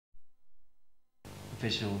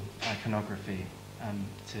visual iconography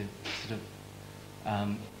to sort of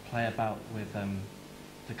play about with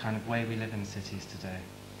the kind of way we live in cities today.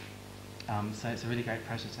 So it's a really great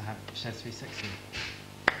pleasure to have Shez 360.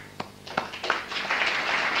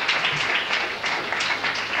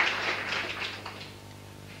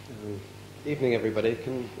 Evening, everybody.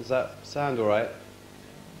 Does that sound all right?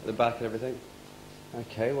 At the back and everything?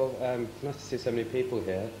 Okay, well, nice to see so many people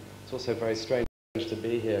here. It's also very strange to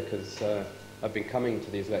be here because I've been coming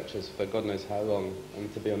to these lectures for God knows how long,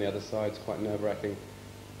 and to be on the other side is quite nerve-wracking.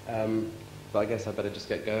 But I guess I better just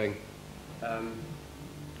get going.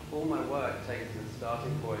 All my work takes as a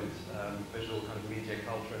starting point visual kind of media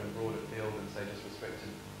culture in a broader field than, say, just restricted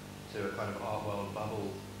to a kind of art world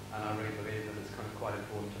bubble. And I really believe that it's kind of quite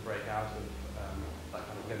important to break out of that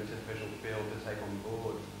kind of limited visual field to take on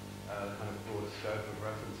board the kind of broader scope of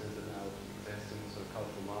references that now exist in the sort of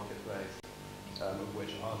cultural marketplace, of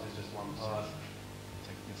which art is just one part.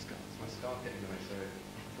 Taking your scarf. It's my scarf getting in the way, so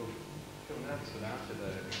I feel nervous without it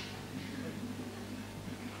though.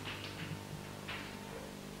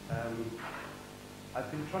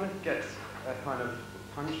 I've been trying to get a kind of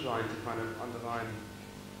punchline to kind of underline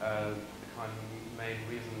the kind of main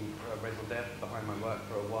reason, raison d'etre behind my work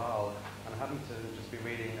for a while, and I happened to just be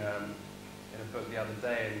reading in a book the other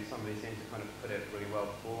day, and somebody seemed to kind of put it really well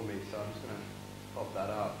for me, so I'm just going to pop that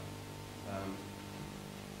up.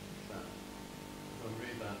 I'll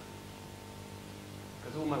read that.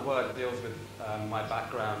 Because all my work deals with my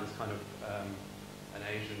background as kind of an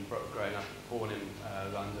Asian growing up, born in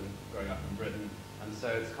London, growing up in Britain, and so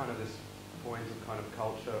it's kind of this point of kind of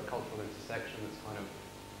cultural intersection that's kind of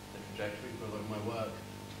the trajectory for a lot of my work.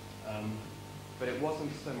 But it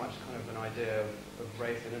wasn't so much kind of an idea of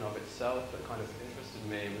race in and of itself that kind of interested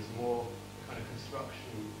me. It was more the kind of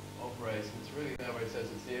construction of race. And it's really there where it says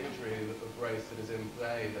it's the imagery of race that is in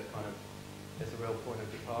play that kind of is a real point of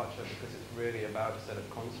departure, because it's really about a set of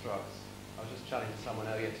constructs. I was just chatting to someone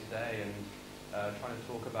earlier today and trying to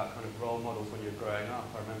talk about kind of role models when you're growing up.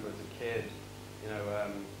 I remember as a kid, you know,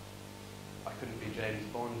 I couldn't be James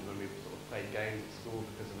Bond when we sort of played games at school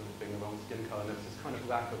because of being the wrong skin colour. And there was this kind of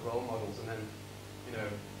lack of role models, and then, you know,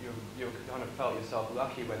 you kind of felt yourself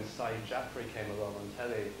lucky when Saeed Jaffrey came along on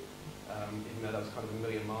telly, even though that was kind of a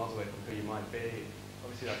million miles away from who you might be.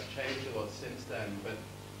 Obviously that's changed a lot since then, but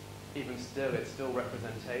even still, it's still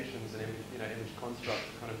representations and image constructs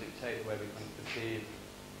that kind of dictate the way we kind of perceive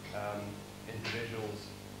individuals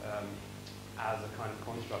as a kind of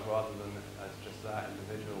construct rather than as just that,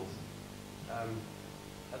 individuals.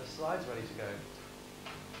 Are the slides ready to go?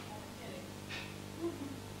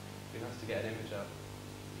 It'd be nice to get an image up.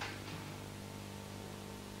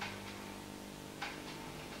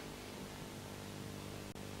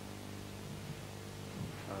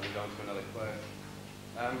 We'll go on to another quote.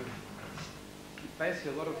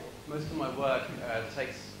 Basically, most of my work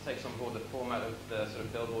takes on board the format of the sort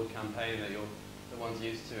of billboard campaign that you're the ones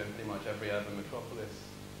used to in pretty much every urban metropolis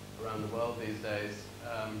around the world these days.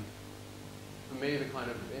 For me, the kind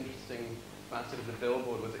of interesting facet of the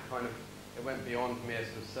billboard was it went beyond mere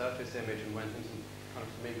sort of surface image and went into kind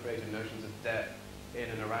of, for me, created notions of depth in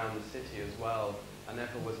and around the city as well, and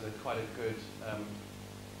therefore was quite a good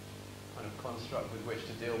kind of construct with which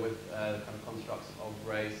to deal with kind of constructs of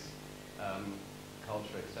race,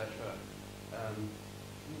 culture, etc. Can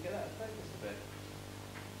you get out of focus a bit?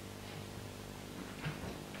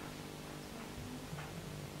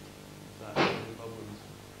 Is that any problems?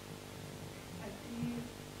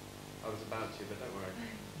 I was about to, but don't worry.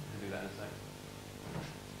 I'll do that in a sec.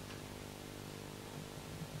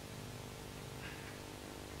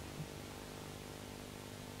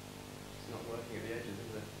 It's not working at the edges,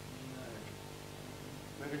 is it? No.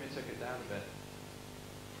 Maybe if you took it down a bit.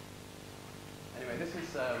 Anyway, this is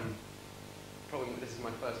my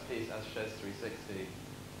first piece as Shez 360,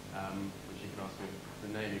 which you can ask me, the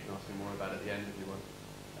name you can ask me more about at the end if you want.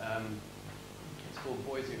 It's called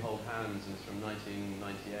Boys Who Hold Hands, and it's from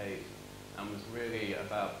 1998, and was really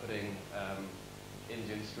about putting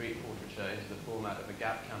Indian street portraiture into the format of a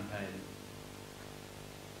Gap campaign.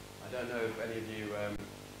 I don't know if any of you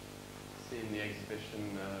seen the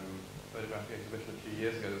exhibition, photographic exhibition a few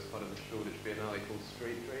years ago that was part of the Shoreditch Biennale called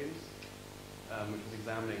Street Dreams, which was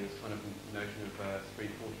examining this kind of notion of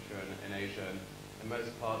street portraiture in Asia. And in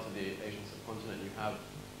most parts of the Asian subcontinent, you have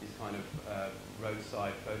these kind of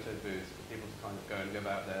roadside photo booths for people to kind of go and live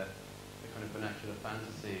out their kind of vernacular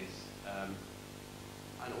fantasies.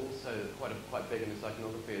 And also quite big in this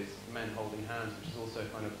iconography is men holding hands, which is also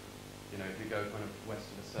kind of, you know, if you go kind of west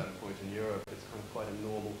of a certain point in Europe, it's kind of quite a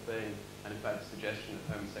normal thing. And in fact, the suggestion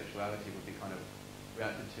of homosexuality would be kind of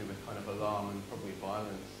reacted to with kind of alarm and probably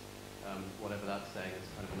violence. Whatever that's saying is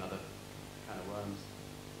kind of another can of worms.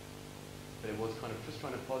 But it was kind of just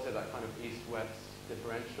trying to posit that kind of east-west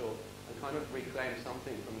differential and kind of reclaim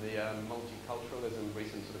something from the multiculturalism,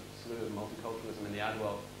 recent sort of slew of multiculturalism in the ad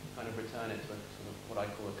world, kind of return it to a sort of what I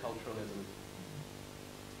call a culturalism.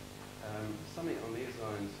 Something on these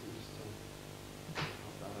lines, just to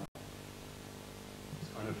pop that up.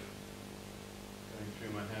 It's kind of going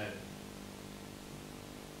through my head.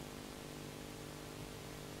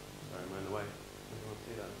 Sorry, I'm in the way. Anyone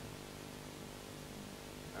see that?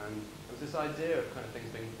 And there was this idea of kind of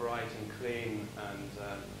things being bright and clean and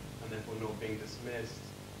therefore not being dismissed,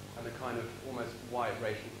 and the kind of almost white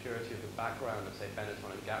racial purity of the background of, say,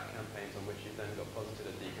 Benetton and Gap campaigns on which you then got posited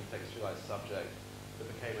a decontextualized subject that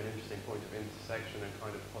became an interesting point of intersection and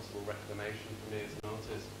kind of possible reclamation for me as an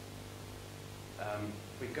artist.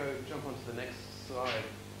 If we jump onto the next slide,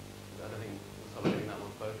 I don't think we'll start getting that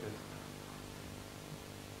one focused.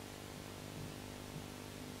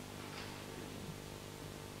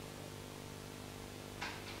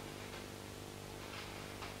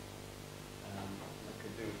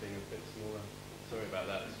 Sorry about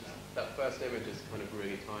that. That first image is kind of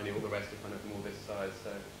really tiny. All the rest are kind of more this size.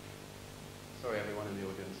 So, sorry everyone in the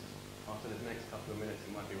audience. After the next couple of minutes,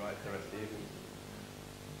 it might be right for the rest of the evening.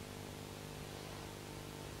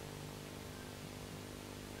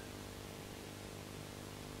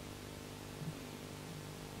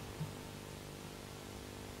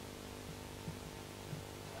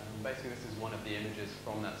 Basically, this is one of the images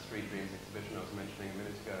from that Street Dreams exhibition I was mentioning a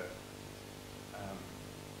minute ago.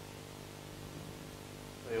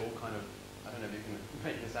 They all kind of, I don't know if you can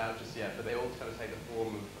make this out just yet, but they all kind of take the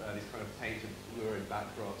form of these kind of painted, lurid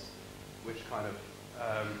backdrops, which kind of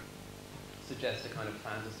suggest a kind of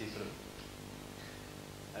fantasy sort of,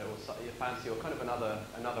 or fantasy, or kind of another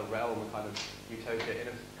realm, a kind of utopia, in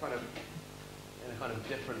a kind of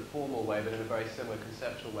different formal way, but in a very similar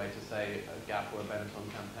conceptual way to, say, a Gap or a Benetton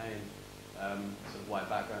campaign. Sort of white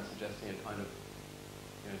background suggesting a kind of,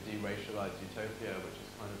 deracialized utopia, which is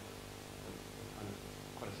kind of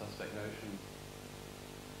quite a suspect notion.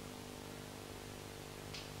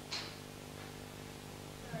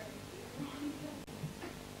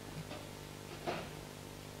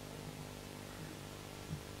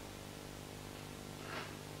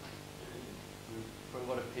 For a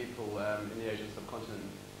lot of people in the Asian subcontinent,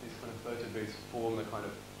 these kind of photo booths form a kind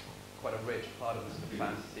of quite a rich part of the sort of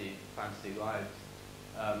fantasy life.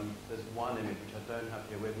 There's one image which I don't have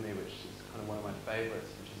here with me, which is kind of one of my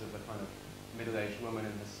favorites, which is of a kind of middle-aged woman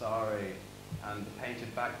in her sari, and the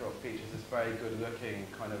painted backdrop features this very good-looking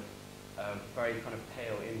kind of very kind of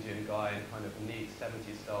pale Indian guy in kind of a neat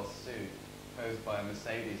 70s style suit, posed by a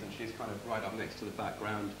Mercedes, and she's kind of right up next to the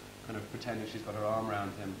background, kind of pretending she's got her arm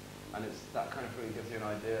around him, and that kind of really gives you an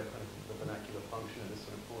idea of kind of the vernacular function of this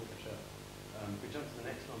sort of portraiture. If we jump to the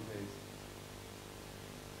next one, please.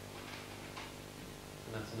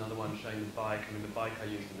 And that's another one showing the bike. I mean, the bike I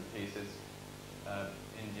used in the piece is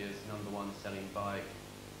India's #1 selling bike,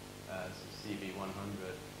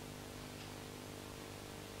 CB100.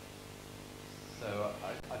 So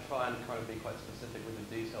I try and kind of be quite specific with the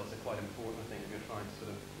details. They're quite important, I think, if you're trying to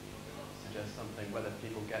sort of suggest something, whether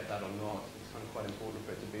people get that or not. It's kind of quite important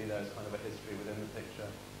for it to be there as kind of a history within the picture.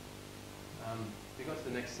 If you go to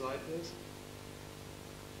the next slide, please.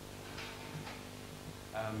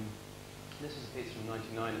 This is a piece from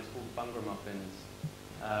 '99. It's called Bunga Muffins,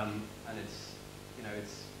 and it's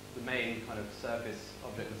the main kind of surface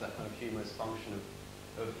object is that kind of humorous function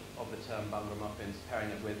of the term Bunga Muffins, pairing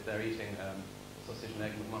it with they're eating sausage and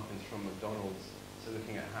egg McMuffins from McDonald's. So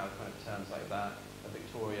looking at how kind of terms like that, a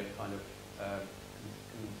Victorian kind of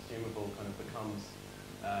consumable kind of becomes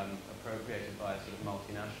appropriated by a sort of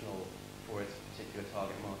multinational for its particular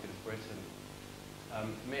target market as Britain.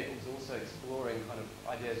 For me, it was also exploring kind of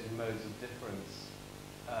ideas and modes of difference,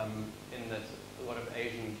 in that a lot of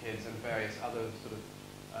Asian kids and various other sort of,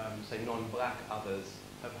 say, non-black others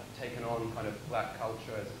have taken on kind of black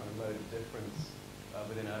culture as a kind of mode of difference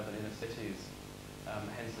within urban inner cities.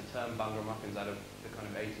 Hence the term Bunga Muffins out of the kind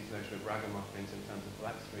of 80s notion of ragamuffins in terms of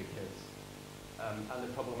black street kids. And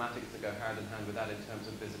the problematics that go hand in hand with that in terms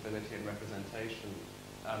of visibility and representation.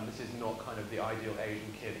 This is not kind of the ideal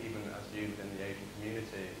Asian kid, even as viewed within the Asian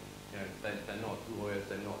community. They're not lawyers,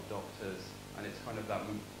 they're not doctors, and it's kind of that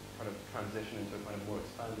kind of transition into a kind of more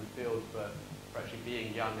expanded field for actually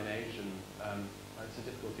being young and Asian. It's a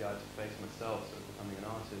difficulty I had to face myself, sort of becoming an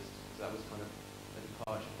artist, because that was kind of a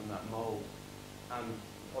departure from that mold. And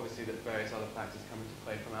obviously that various other factors come into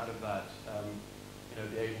play from out of that.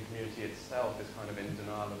 The Asian community itself is kind of in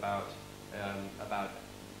denial about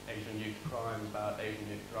Asian youth crime, about Asian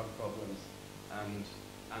youth drug problems, and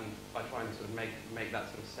and by trying to sort of make that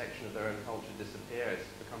sort of section of their own culture disappear, it's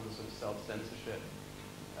become a sort of self-censorship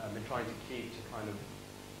in trying to keep to kind of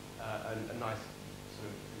a nice sort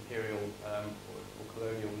of imperial or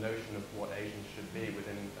colonial notion of what Asians should be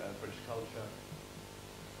within British culture.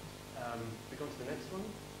 We go on to the next one.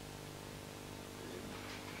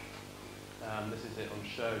 This is it on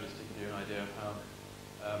show, just to give you an idea of how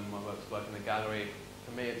my works work in the gallery.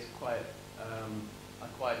 For me, it's quite, I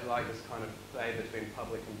quite like this kind of play between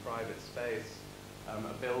public and private space. A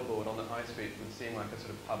billboard on the high street would seem like a sort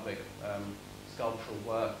of public sculptural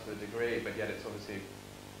work to a degree, but yet it's obviously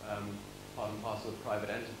part and parcel of private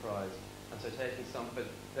enterprise. And so taking but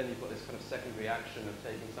then you've got this kind of secondary action of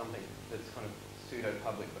taking something that's kind of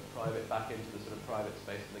pseudo-public but private back into the sort of private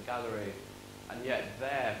space of the gallery. And yet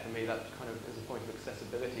there, for me, that kind of is a point of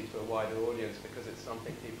accessibility to a wider audience because it's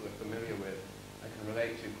something people are familiar with and can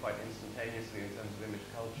relate to quite instantaneously in terms of image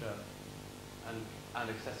culture. And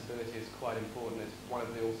accessibility is quite important. It's one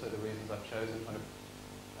of also the reasons I've chosen kind of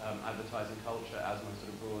advertising culture as my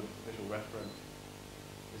sort of broad visual reference,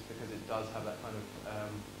 is because it does have that kind of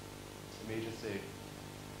immediacy.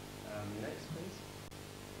 Next, please.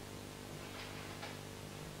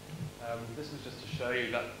 This was just to show you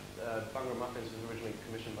that Bhangra Muffins was originally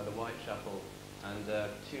commissioned by the Whitechapel, and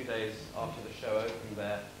 2 days after the show opened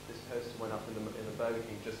there, this poster went up in the Burger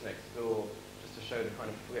King just next door, just to show the kind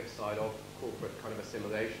of flip side of corporate kind of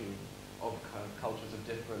assimilation of kind of cultures of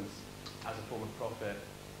difference as a form of profit.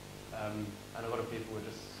 And a lot of people were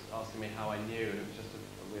just asking me how I knew, and it was just a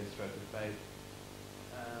weird stroke of fate.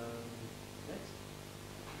 Next.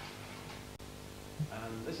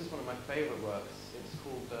 This is one of my favourite works. It's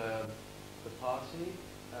called The Party,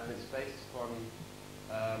 and it's based upon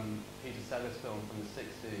Peter Sellers' film from the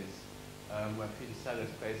 60s, where Peter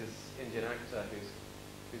Sellers plays this Indian actor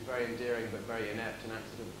who's very endearing but very inept and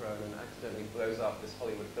accident-prone, and accidentally blows up this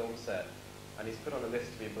Hollywood film set. And he's put on a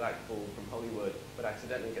list to be blackballed from Hollywood, but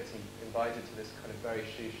accidentally gets invited to this kind of very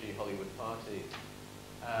she Hollywood party.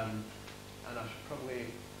 And I should probably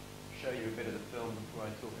show you a bit of the film before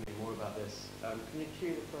I talk any more about this. Can you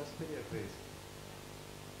cue the first video, please?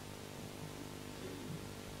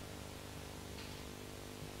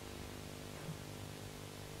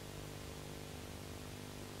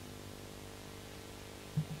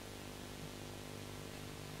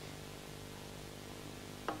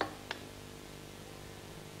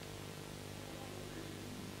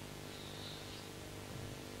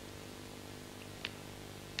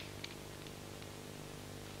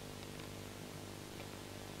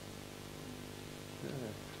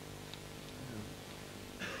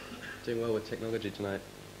 Doing well with technology tonight.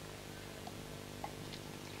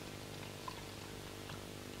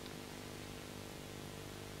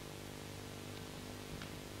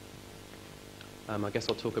 I guess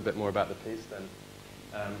I'll talk a bit more about the piece then.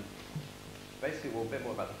 Basically, well, a bit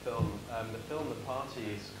more about the film. The film, The Party,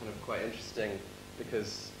 is kind of quite interesting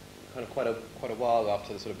because kind of quite a while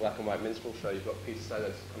after the sort of black and white minstrel show, you've got Peter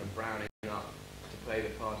Sellers kind of browning up to play the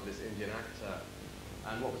part of this Indian actor.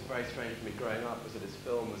 And what was very strange for me growing up was that this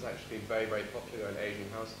film was actually very, very popular in Asian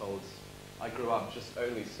households. I grew up just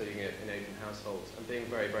only seeing it in Asian households, and being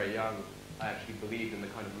very, very young, I actually believed in the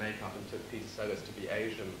kind of makeup and took Peter Sellers to be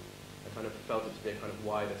Asian. I kind of felt it to be a kind of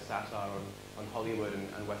wider satire on Hollywood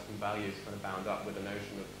and Western values kind of bound up with the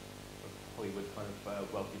notion of Hollywood kind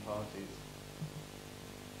of wealthy parties.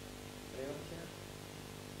 Anyone here?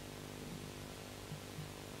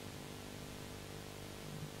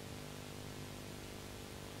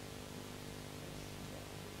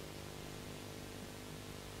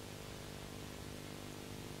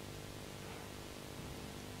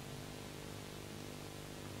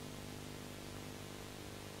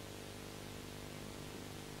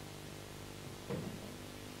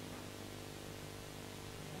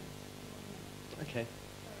 Okay.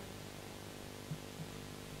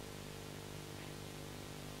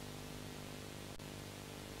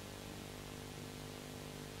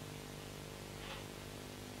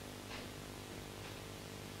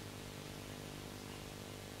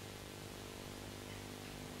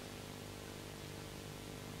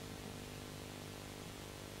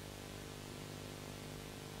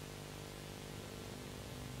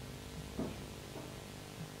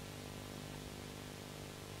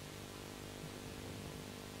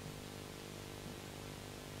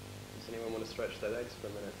 Does anyone want to stretch their legs for a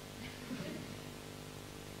minute?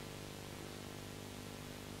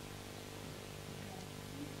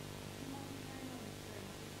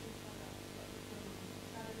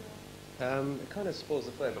 It kind of spoils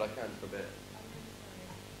the flow, but I can for a bit.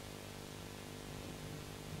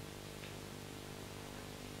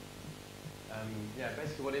 Yeah,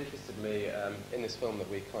 basically what interested me in this film that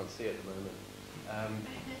we can't see at the moment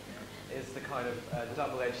is the kind of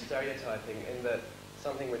double-edged stereotyping, in that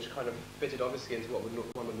something which kind of fitted obviously into what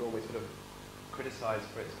one would normally sort of criticize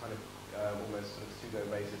for its kind of almost sort of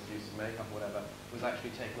pseudo-racist use of makeup or whatever, was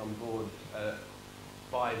actually taken on board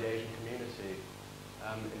by the Asian community.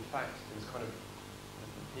 In fact, it was kind of,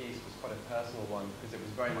 the piece was quite a personal one, because it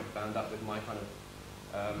was very much bound up with my kind of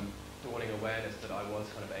dawning awareness that I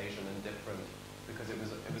was kind of Asian and different, because it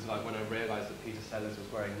was like when I realized that Peter Sellers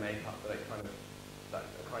was wearing makeup, that it kind of, that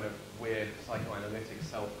a kind of weird psychoanalytic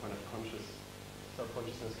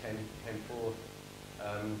self-consciousness came forth,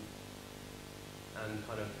 and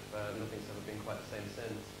kind of nothing's ever been quite the same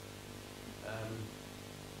since.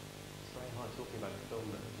 It's very hard talking about a film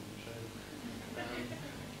that hasn't been shown. I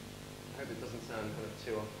hope it doesn't sound kind of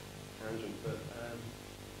too off tangent, but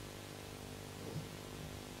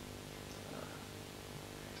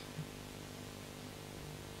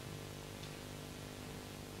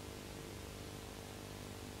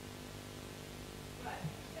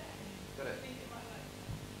got it.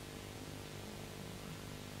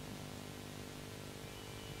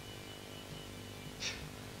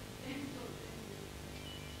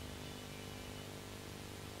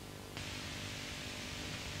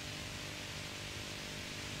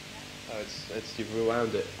 Oh, it's you've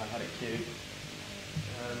rewound it. I've had it queued. If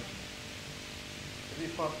you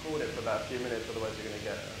fast forward it for about a few minutes, otherwise you're going to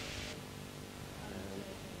get.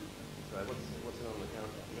 Sorry, what's it on the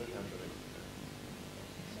counter? No counter.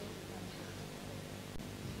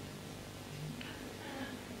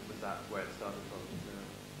 Was that where it started from?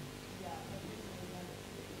 Yeah.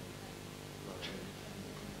 Right.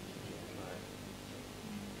 I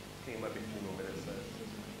think it might be a few more minutes though.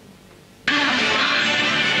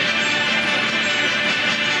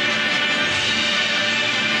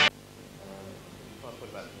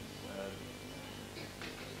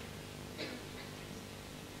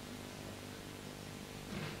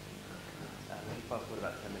 Fast forward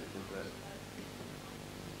about 10 minutes into it.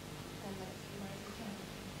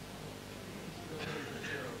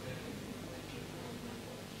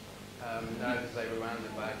 No, because they rewound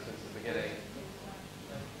it by accident at the beginning.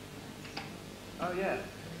 Oh yeah,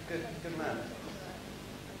 good man.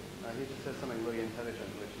 He just said something really intelligent,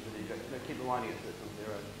 which is really good. No, keep rewinding it so it's on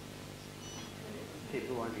 0.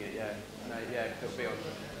 Keep rewinding it, yeah. No, yeah, it'll be on.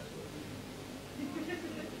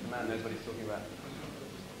 The man knows what he's talking about.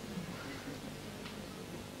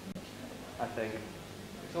 I think.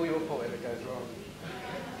 It's all your fault if it goes wrong.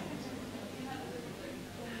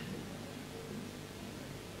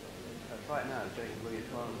 Right now, it's getting really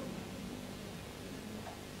fun.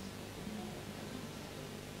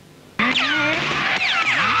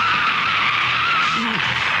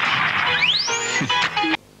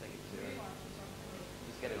 Take it to 0.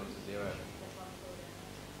 Just get it onto 0.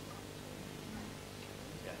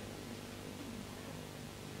 Yeah.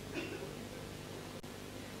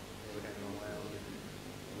 We're going the wrong way, aren't we?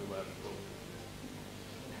 We were before.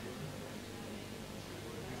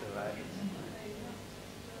 It's alright.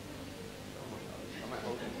 I might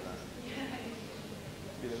hold into that.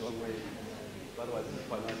 Be the wrong way. Otherwise, it's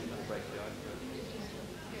quite nice to kind of break the ice.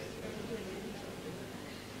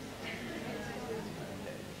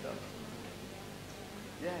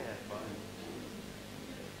 Yeah, fine.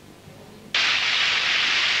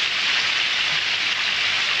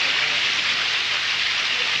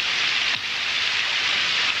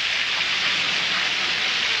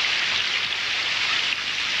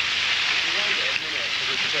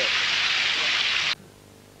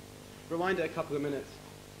 Rewind it a couple of minutes.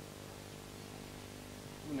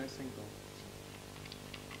 Ooh, no single.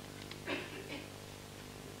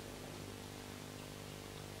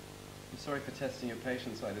 I'm sorry for testing your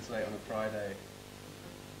patience like this late on a Friday.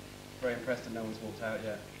 Very impressed that no one's walked out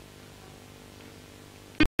yet.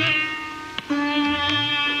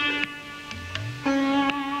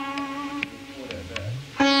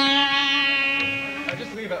 Oh,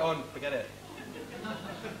 just leave it on, forget it.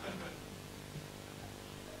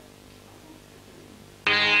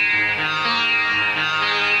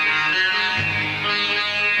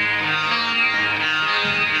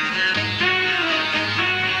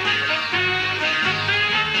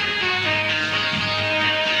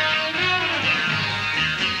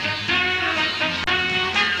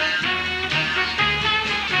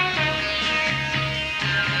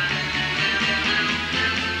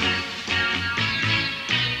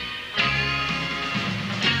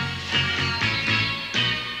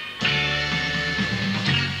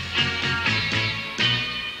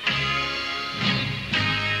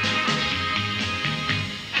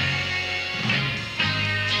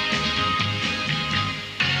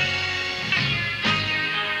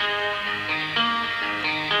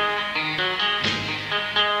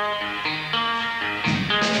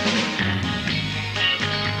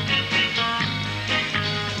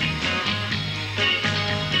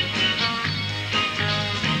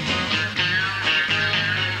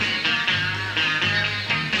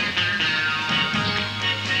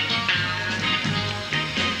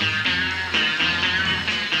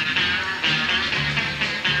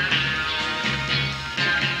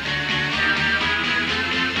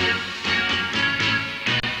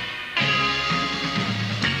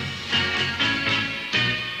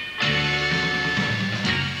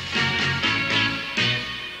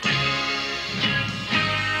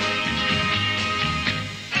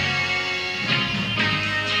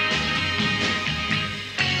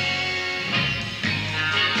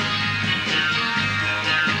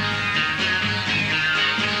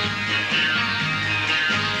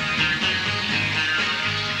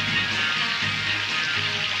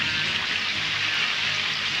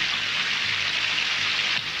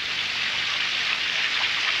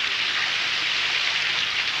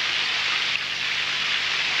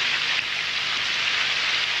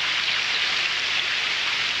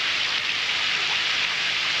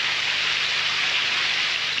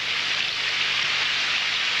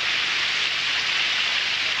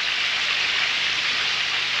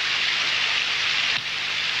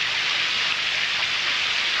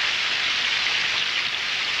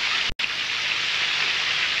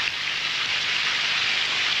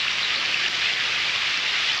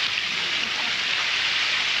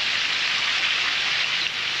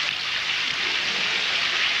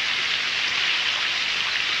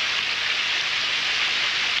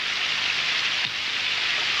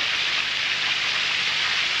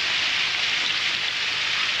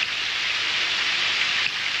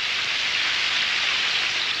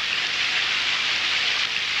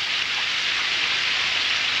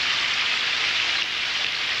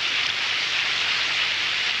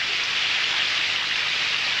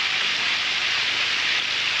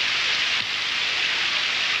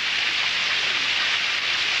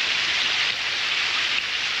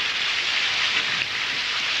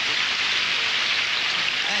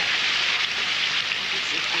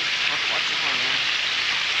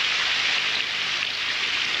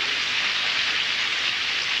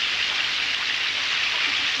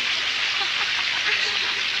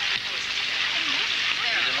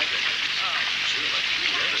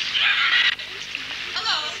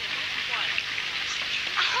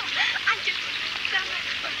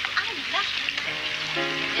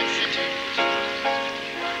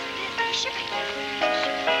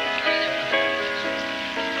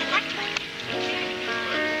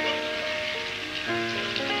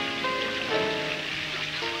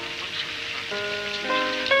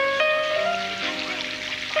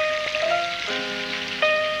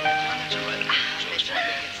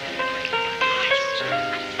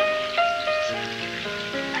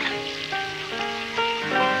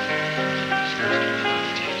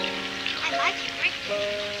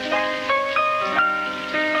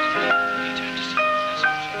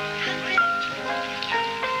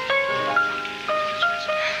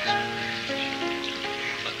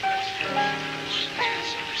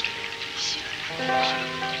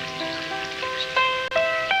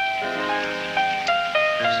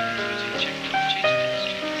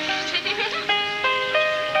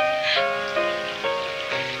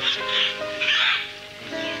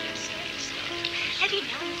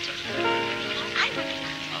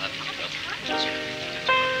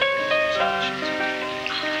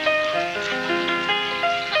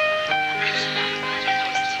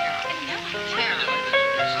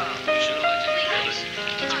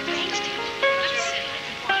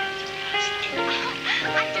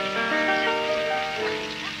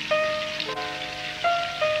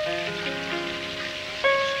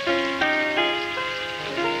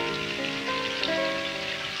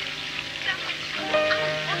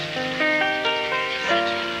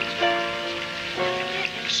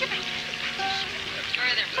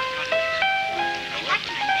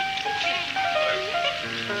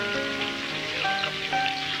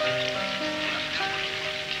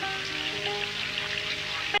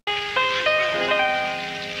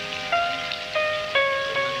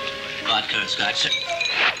 That's it.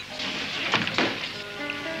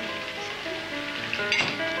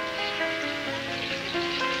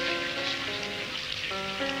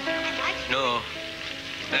 No,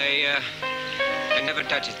 I never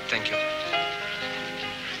touch it, thank you.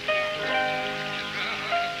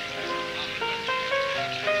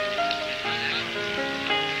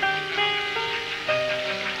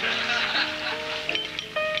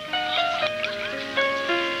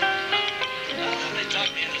 They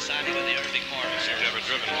talked me into signing with the Irving Morris. You've never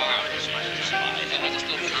driven cars. I'm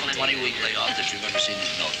 20-week layoff that you've ever seen in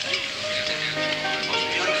Milton. Most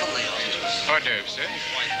beautiful layoff. Hors d'oeuvres, eh?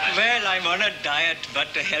 Well, I'm on a diet,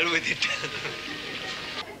 but to hell with it.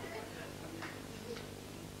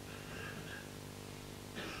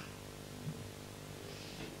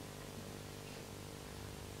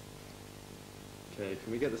 Okay,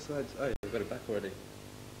 can we get the slides? Oh, we've got it back already.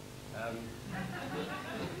 I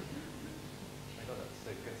got that's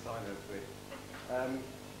a good sign, hopefully.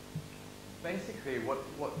 Basically,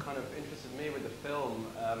 what kind of interested me with the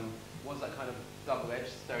film was that kind of double-edged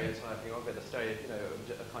stereotyping of it, a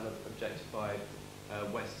kind of objectified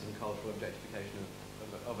Western cultural objectification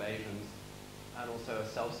of Asians, and also a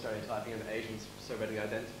self-stereotyping of Asians so readily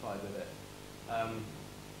identified with it.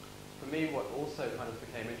 For me, what also kind of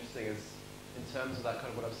became interesting is, in terms of that kind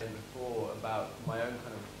of what I've said before about my own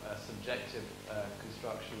kind of subjective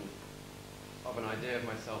construction of an idea of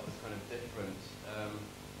myself as kind of different,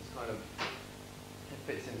 it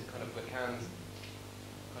fits into kind of Lacan's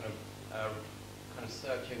kind of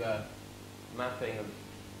circular mapping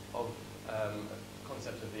of a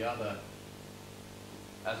concept of the other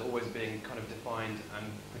as always being kind of defined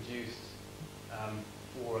and produced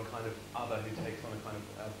for a kind of other who takes on a kind of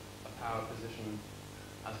a power position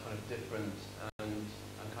as kind of different and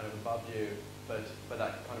kind of above you, but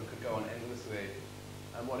that kind of could go on endlessly.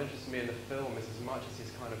 And what interests me in the film is, as much as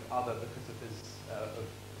he's kind of other because of his of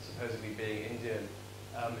supposedly being Indian,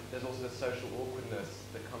 there's also the social awkwardness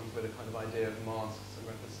that comes with a kind of idea of masks and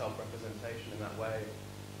self-representation in that way,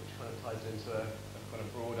 which kind of ties it into a kind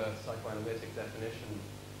of broader psychoanalytic definition.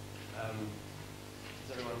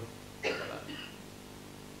 Does everyone got that?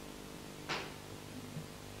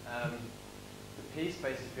 The piece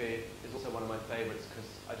basically is also one of my favourites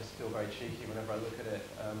because I just feel very cheeky whenever I look at it.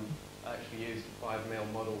 I actually used 5 male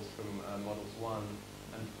models from Models 1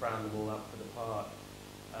 and browned them all up for the part.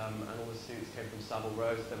 And all the suits came from Savile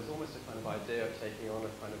Row. So there was almost a kind of idea of taking on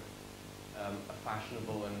a kind of a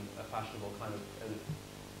fashionable kind of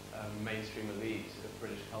mainstream elite of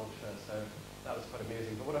British culture. So that was quite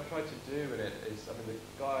amusing. But what I've tried to do with it is, I mean, the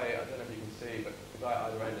guy, I don't know if you can see, but the guy at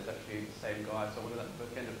either end is actually the same guy. So I wanted that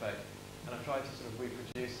bookend effect. And I've tried to sort of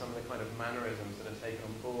reproduce some of the kind of mannerisms that are taken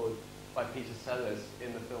on board by Peter Sellers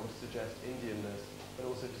in the film to suggest Indianness, but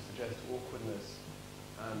also to suggest awkwardness,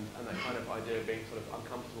 and that kind of idea of being sort of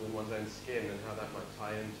uncomfortable in one's own skin and how that might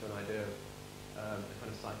tie into an idea of a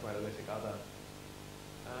kind of psychoanalytic other.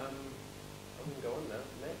 We can go on now.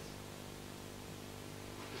 Next.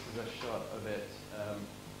 This is a shot of it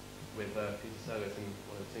with Peter Sellers in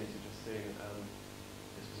one of the scenes you've just seen.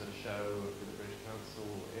 This was at a show with the British Council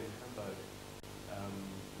in Hamburg.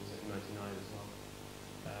 Was it in '99 as well?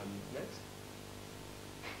 Next.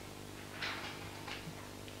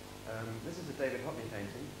 This is a David Hockney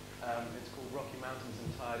painting. It's called Rocky Mountains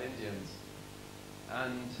and Tired Indians.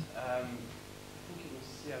 And I think it was,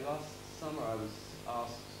 last summer I was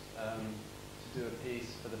asked to do a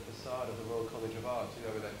piece for the facade of the Royal College of Art,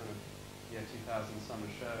 with that kind of 2000 summer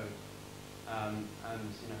show. And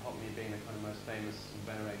Hockney being the kind of most famous and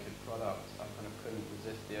venerated product, I kind of couldn't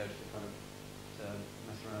resist the urge to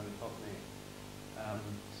mess around with Hockney.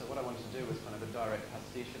 So what I wanted to do was kind of a direct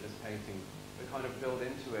pastiche of this painting, but kind of build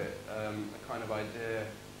into it a kind of idea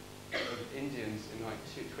of Indians in like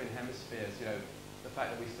twin hemispheres. The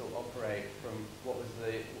fact that we still operate from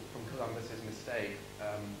from Columbus's mistake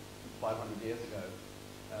 500 years ago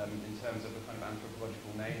in terms of a kind of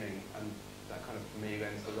anthropological naming, and that kind of for me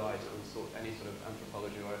lends the light on any sort of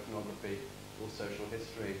anthropology or ethnography or social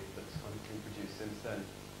history that's kind of been produced since then.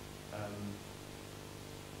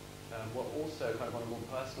 What also, kind of on a more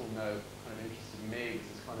personal note, kind of interested me was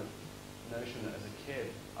this kind of notion that as a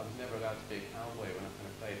kid, I was never allowed to be a cowboy when I kind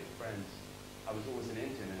of played with friends. I was always an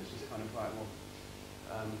Indian, and it's just kind of like,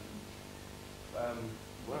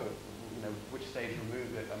 which stage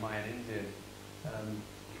removed am I an Indian?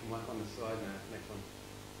 You can work on the slide now, next one.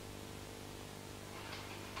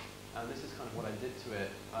 And this is kind of what I did to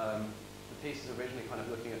it. The piece is originally kind of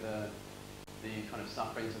looking at the kind of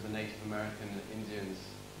sufferings of the Native American Indians.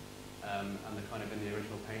 And the kind of, in the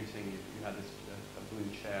original painting, you had this a blue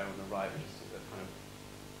chair on the right, which is a kind of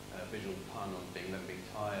visual pun on them being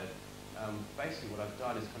tired. basically what I've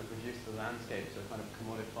done is kind of reduced the landscape to a kind of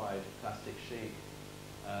commodified plastic sheet,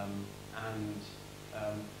 and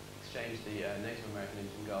exchanged the Native American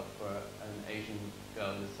Indian girl for an Asian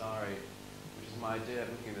girl in a sari, which is my idea of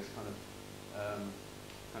looking at this kind of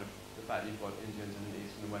the fact you've got Indians in the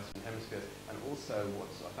Eastern and Western hemispheres, and also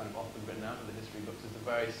what's kind of often written out of the history books is the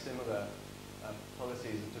very similar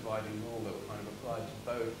policies of divide and rule that were kind of applied to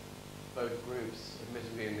both groups.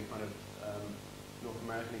 Admittedly, in the kind of North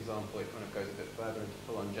American example, it kind of goes a bit further into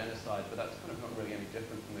full-on genocide, but that's kind of not really any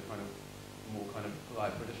different from the kind of more kind of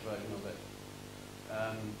polite British version of it.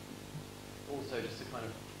 Also, just to kind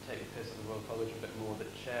of take the piss at the Royal College a bit more, the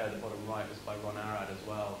chair at the bottom right was by Ron Arad as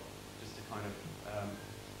well, just to kind of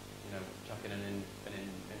chuck in an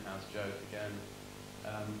in-house joke again.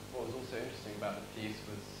 What was also interesting about the piece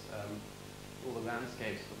was all the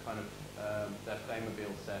landscapes were kind of their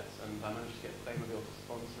Playmobil sets, and I managed to get Playmobil to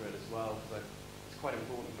sponsor it as well, because it's quite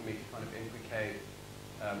important for me to kind of implicate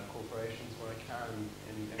corporations where I can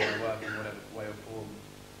in my work in whatever way or form,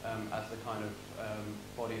 as the kind of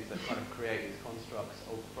bodies that kind of create these constructs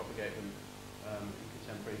or propagate them in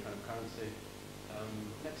contemporary kind of currency.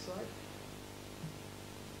 Next slide.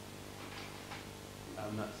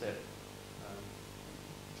 That's it.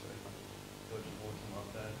 Sorry if I'm dodging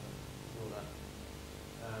watermark there, but ignore that.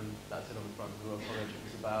 That's it on the front of the Royal College. It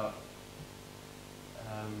was about,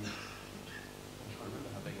 I'm trying to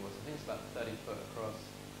remember how big it was. I think it's about 30 foot across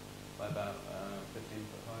by about 15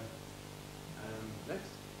 foot high.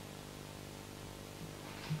 Next.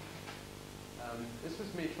 This was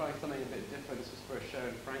me trying something a bit different. This was for a show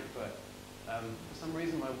in Frankfurt. For some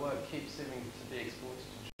reason, my work keeps seeming to be exported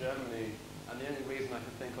to Germany, and the only reason I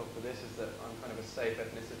can think of for this is that I'm kind of a safe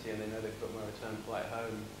ethnicity and they know they've got my return flight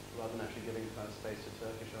home, rather than actually giving kind of space to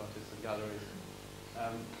Turkish artists and galleries.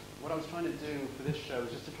 What I was trying to do for this show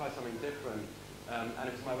was just to try something different, and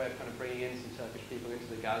it was my way of kind of bringing in some Turkish people into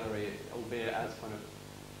the gallery, albeit as kind of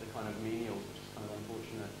the kind of menials, which is kind of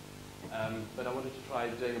unfortunate. But I wanted to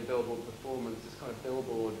try doing a billboard performance. This kind of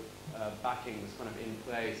billboard backing was kind of in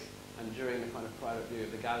place, and during the kind of private view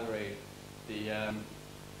of the gallery, the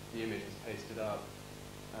image is pasted up.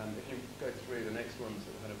 If you go through the next ones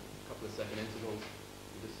at kind of a couple of second intervals,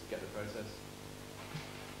 you just get the process.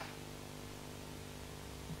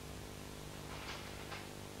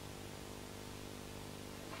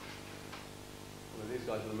 Well, these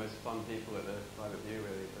guys are the most fun people at the private view,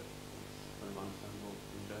 really, but it's kind of understandable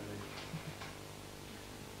in Germany.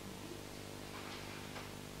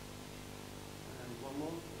 And one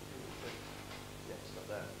more. Yeah, stop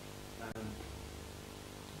there.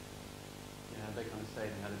 They kind of stayed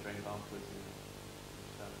and had a drink afterwards.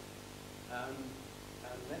 And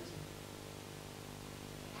next.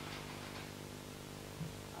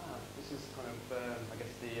 This is kind of, I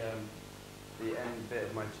guess, the end bit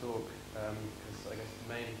of my talk, because I guess the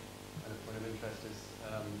main kind of point of interest is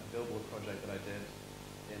a billboard project that I did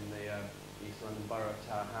in the East London borough of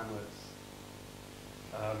Tower Hamlets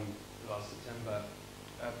last September.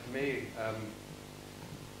 For me,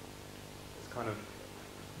 it's kind of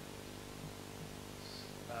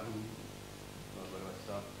where do I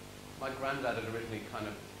start? My granddad had originally kind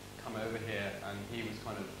of come over here, and he was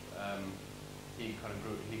kind of he kind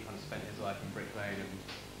of spent his life in Brick Lane,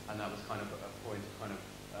 and that was kind of a point of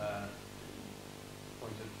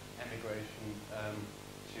emigration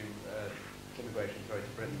to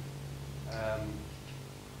Britain.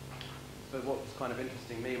 So what was kind of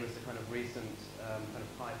interesting to me was the kind of recent kind of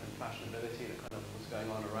hype and fashionability that kind of was going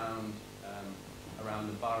on around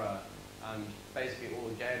the borough. And basically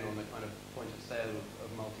all again on the kind of point of sale of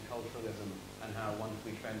multiculturalism and how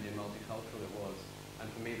wonderfully trendy and multicultural it was. And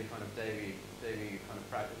for me, the kind of daily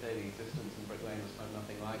existence in Brick Lane was kind of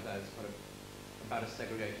nothing like that. It's kind of about as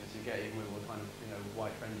segregated as you get, even with all the kind of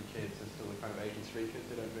white trendy kids. There's still the kind of Asian street kids.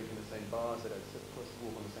 They don't drink in the same bars. They don't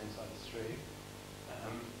walk on the same side of the street.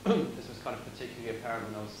 This was kind of particularly apparent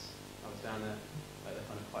when I was down there at a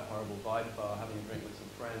kind of quite horrible Vide bar having a drink with some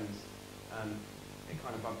friends, and it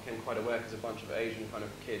kind of became quite aware because a bunch of Asian kind of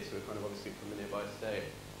kids who were kind of obviously from the nearby state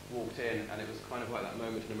walked in, and it was kind of like that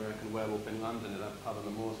moment in American Werewolf in London at that pub on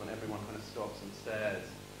the moors when everyone kind of stops and stares.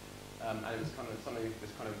 And it was kind of something,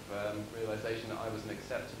 this kind of realization that I was an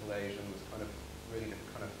acceptable Asian was kind of really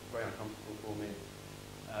kind of very uncomfortable for me.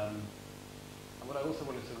 And what I also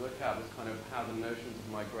wanted to look at was kind of how the notions of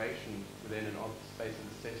migration within and of the space of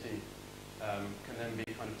the city can then be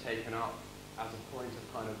kind of taken up as a point of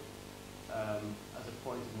kind of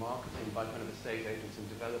marketing by kind of estate agents and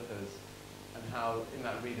developers, and how in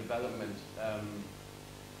that redevelopment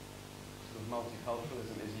sort of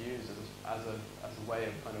multiculturalism is used as a way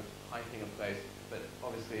of kind of hyping a place, but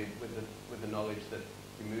obviously with the knowledge that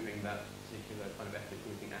obviously moving that particular kind of ethnic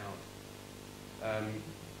grouping out.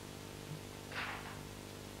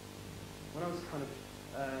 When I was kind of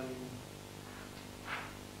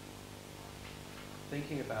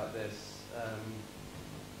thinking about this,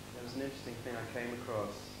 there was an interesting thing I came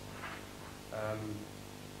across,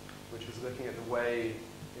 which was looking at the way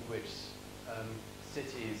in which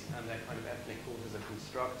cities and their kind of ethnic quarters are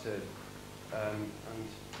constructed. And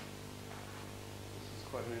this is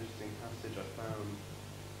quite an interesting passage I found.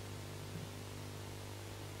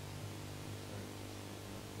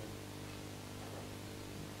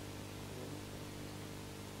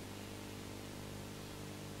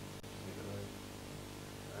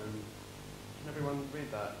 Can everyone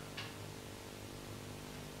read that?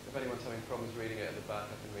 If anyone's having problems reading it at the back,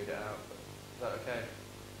 I can read it out. But is that okay?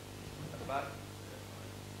 At the back?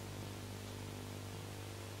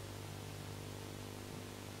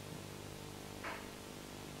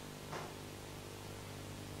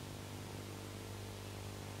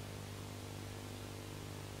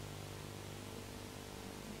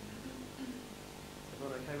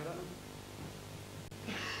 Everyone okay with that one?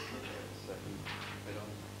 Second bit on.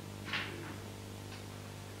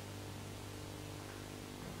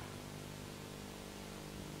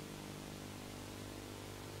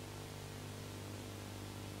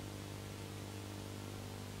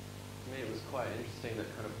 For me, it was quite interesting that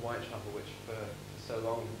kind of Whitechapel, which for so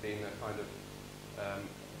long had been a kind of,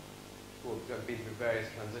 well, been through various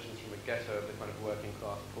transitions from a ghetto of the kind of working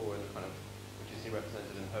class poor and the kind of, which you see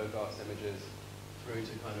represented in Hogarth's images, through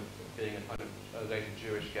to kind of being a kind of a later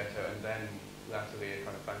Jewish ghetto and then latterly a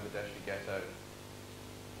kind of Bangladeshi ghetto.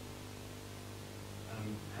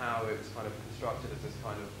 How it was kind of constructed as this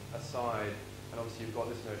kind of aside, and obviously you've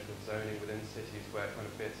got this notion of zoning within cities where kind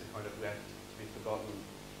of bits are kind of left to be forgotten,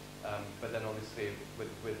 but then obviously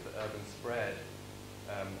with urban spread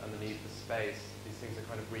and the need for space, these things are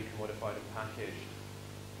kind of recommodified and packaged,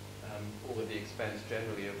 all at the expense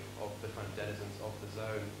generally of the kind of denizens of the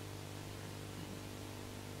zone.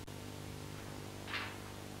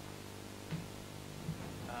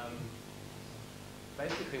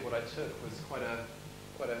 Basically what I took was quite a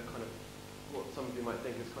kind of, what some of you might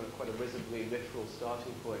think is kind of quite a risibly literal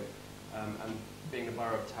starting point. And being the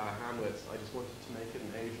borough of Tower Hamlets, I just wanted to make it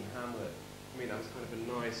an Asian hamlet. I mean, that was kind of a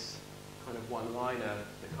nice kind of one-liner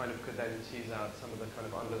that kind of could then tease out some of the kind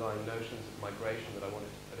of underlying notions of migration that I wanted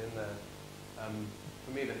to put in there.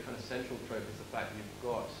 For me, the kind of central trope is the fact that you've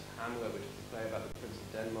got Hamlet, which is a play about the Prince of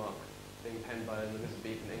Denmark, being penned by an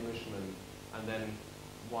Elizabethan Englishman, and then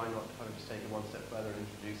why not kind of just take it one step further and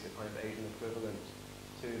introduce a kind of Asian equivalent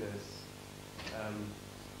to this.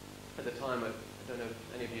 At the time, I don't know if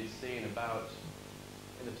any of you had seen about,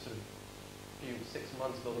 in the sort of few 6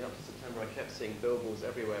 months building up to September, I kept seeing billboards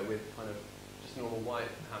everywhere with kind of just normal white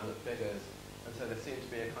Hamlet figures, and so there seemed to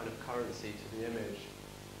be a kind of currency to the image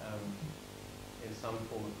in some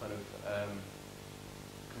form of kind of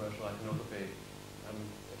commercial iconography.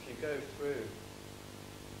 If you go through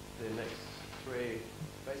the next three,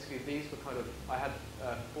 basically these were kind of, I had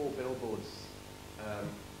 4 billboards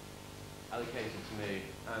allocated to me,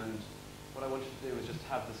 and what I wanted to do was just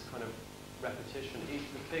have this kind of repetition. Each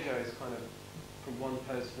of the figure is kind of from one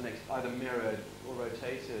pose to the next, either mirrored or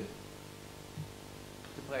rotated,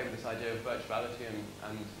 to play with this idea of virtuality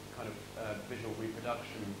and kind of visual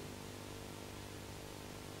reproduction.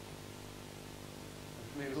 And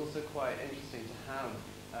for me, it was also quite interesting to have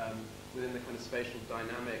within the kind of spatial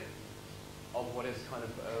dynamic of what is kind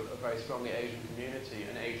of a very strongly Asian community,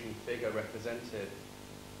 an Asian figure represented.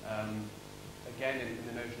 Again, in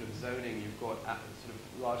the notion of zoning, you've got sort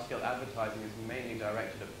of large-scale advertising is mainly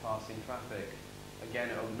directed at passing traffic. Again,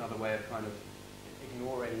 another way of kind of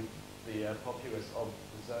ignoring the populace of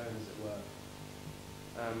the zone, as it were.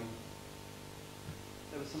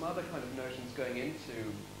 There were some other kind of notions going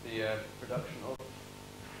into the production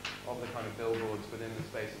of the kind of billboards within the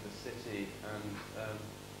space of the city, and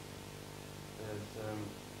there's a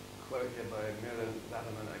quote here by Milan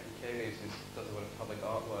Laverman Akikelis, who does a lot of public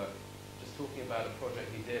artwork, just talking about a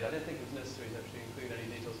project he did. I don't think it was necessary to actually include any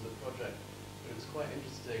details of the project, but it was quite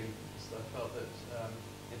interesting because I felt that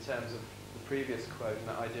in terms of the previous quote and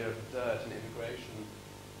that idea of dirt and immigration,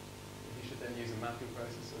 he should then use a mapping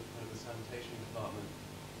process of kind of the sanitation department,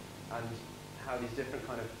 and how these different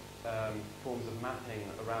kind of forms of mapping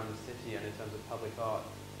around the city and in terms of public art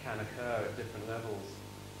can occur at different levels.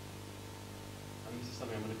 And this is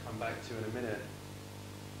something I'm going to come back to in a minute.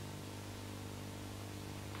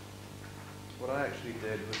 What I actually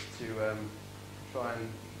did was to try and,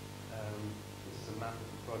 this is a map of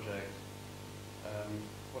the project,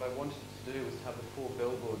 what I wanted to do was to have the 4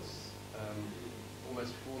 billboards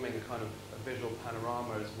almost forming a kind of a visual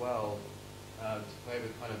panorama as well, to play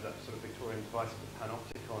with kind of that sort of Victorian device of the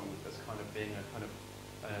panopticon as kind of being a kind of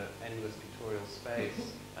endless pictorial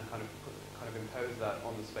space, and kind of impose that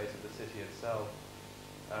on the space of the city itself.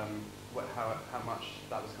 How much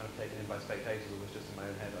that was kind of taken in by spectators or was just in my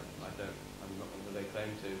own head, I'm not going to lay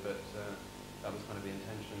claim to, but that was kind of the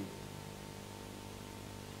intention.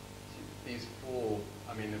 These four,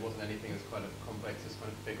 I mean, there wasn't anything as kind of complex as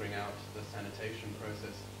kind of figuring out the sanitation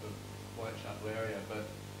process of Whitechapel area, but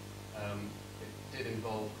it did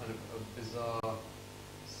involve kind of a bizarre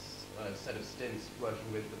set of stints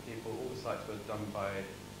working with the people. All the sites were done by,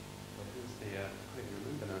 well, who's the, I can't even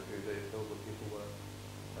remember now who the Billboard people were.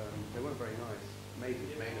 They weren't very nice. Maiden,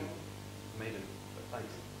 but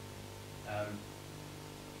thanks.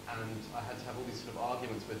 And I had to have all these sort of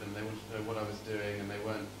arguments with them. They wanted to know what I was doing, and they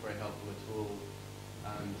weren't very helpful at all.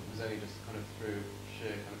 And it was only just kind of through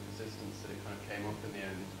sheer kind of persistence that it kind of came off in the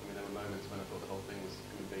end. I mean, there were moments when I thought the whole thing was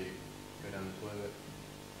going to go down the toilet.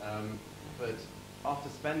 But after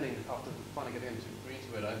finally getting them to agree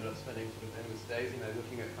to it, I ended up spending sort of endless days,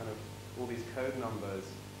 looking at kind of all these code numbers,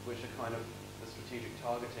 which are kind of the strategic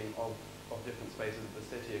targeting of different spaces of the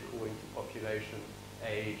city according to population,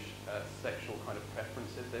 age, sexual kind of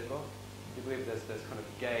preferences they've got. You believe there's kind of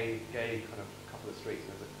gay kind of couple of streets,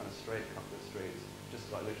 and there's a kind of straight couple of streets, just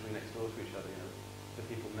like literally next door to each other. The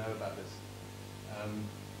people know about this.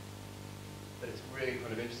 But it's really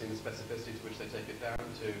kind of interesting the specificity to which they take it down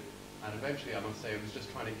to. And eventually, I must say, it was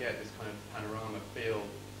just trying to get this kind of panorama feel,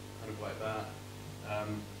 kind of like that,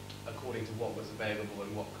 according to what was available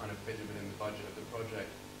and what kind of fitted within the budget of the project.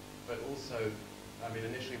 But also, I mean,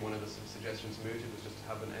 initially one of the suggestions mooted was just to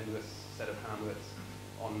have an endless set of hamlets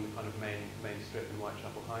on the kind of main strip in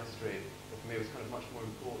Whitechapel High Street. But for me, it was kind of much more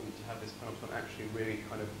important to have this panopticon actually really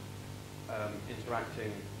kind of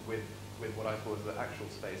interacting with what I thought was the actual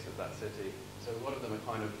space of that city. So a lot of them are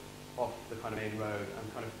kind of off the kind of main road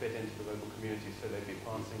and kind of fit into the local community, so they'd be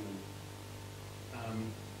passing them.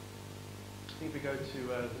 I think we go to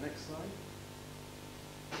the next slide.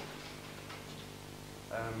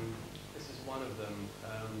 This is one of them.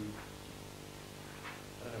 I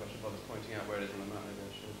don't know if I should bother pointing out where it is on the map, maybe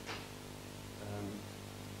I should.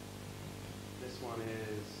 This one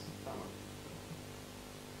is that one.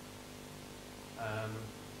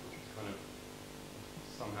 Which kind of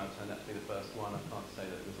somehow turned out to be the first one. I can't say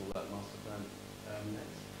that it was all that master plan.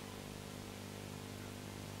 Next.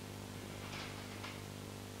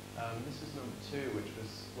 This is number 2, which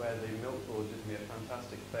was where the milk board did me a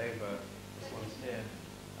fantastic favour. This one's here.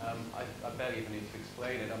 I barely even need to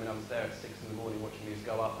explain it. I mean, I was there at 6 in the morning watching these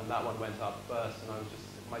go up, and that one went up first, and I was just,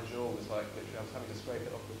 my jaw was like, literally, I was having to scrape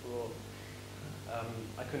it off the floor.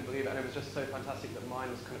 I couldn't believe it, and it was just so fantastic that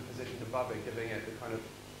mine was kind of positioned above it, giving it the kind of,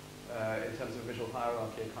 in terms of visual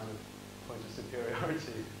hierarchy, a kind of point of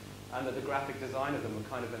superiority, and that the graphic design of them were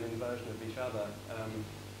kind of an inversion of each other. And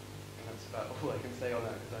that's about all I can say on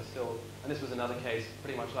that, because I still, and this was another case,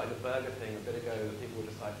 pretty much like the burger thing a bit ago, that people were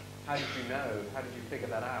just like, how did you know? How did you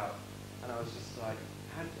figure that out? And I was just like,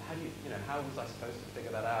 how do you, how was I supposed to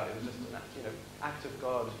figure that out? It was just an act of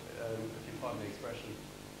God, if you pardon the expression.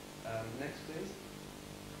 Next, please.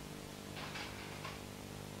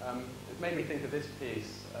 It made me think of this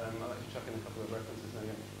piece. I'll actually chuck in a couple of references now.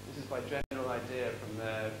 This is by General Idea from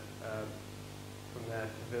their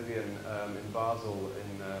pavilion in Basel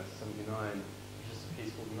in '79, which is a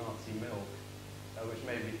piece called Nazi Milk, which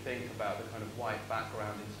made me think about the kind of white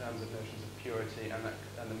background in terms of notions of purity, and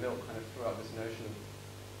the milk kind of threw up this notion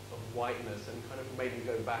of whiteness, and kind of made me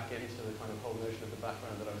go back into the kind of whole notion of the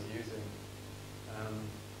background that I was using.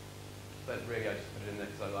 But really, I just put it in there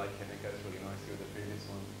because I like it, and it goes really nicely with the previous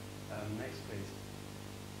one. Next, please.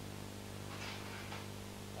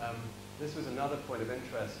 This was another point of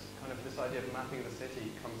interest. Kind of this idea of mapping the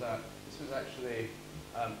city comes out. This was actually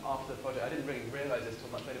after the project. I didn't really realize this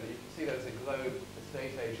till much later, but you can see there's a Globe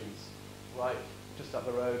estate agents right just up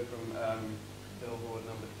the road from billboard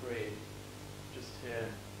number 3, just here,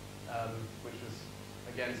 which was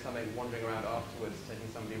again something wandering around afterwards, taking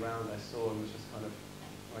somebody around I saw, and was just kind of,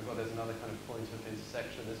 oh my God, there's another kind of point of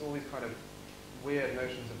intersection. There's all these kind of weird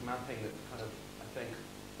notions of mapping that kind of, I think,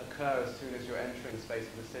 occur as soon as you're entering the space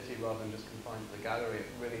of the city rather than just confined to the gallery. It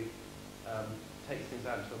really takes things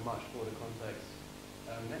out into a much broader context.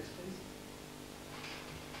 Next, please.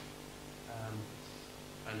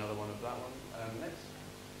 Another one of that one. Next.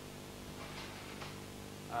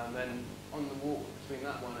 And then on the walk between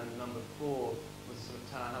that one and number 4 was sort of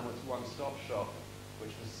Tower Hamlets one-stop shop,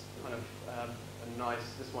 which was kind of a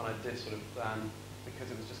nice, this one I did sort of plan because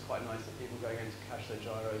it was just quite nice that people going in to cash their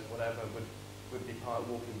gyros, whatever, would be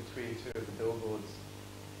walking between 2 of the billboards.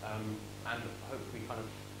 and hopefully kind of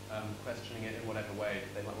questioning it in whatever way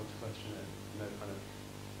they might want to question it. No kind of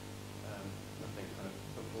nothing kind of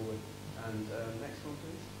put forward. And next one,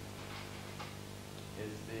 please,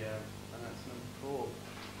 is the and that's number 4.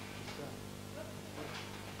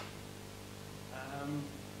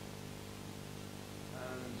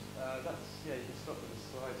 That's, yeah, you can stop with the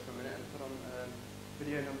slides for a minute and put on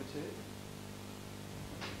video number 2.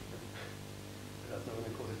 That's not going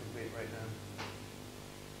to cause a complete breakdown.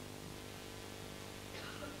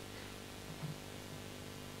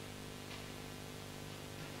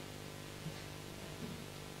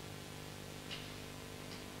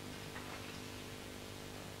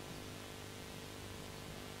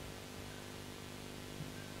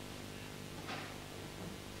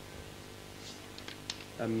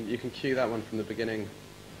 You can cue that one from the beginning.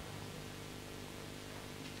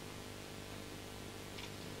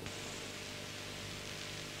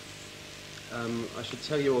 I should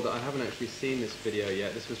tell you all that I haven't actually seen this video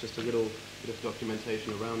yet. This was just a little bit of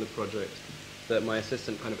documentation around the project that my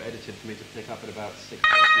assistant kind of edited for me to pick up at about 6:30 this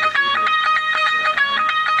evening.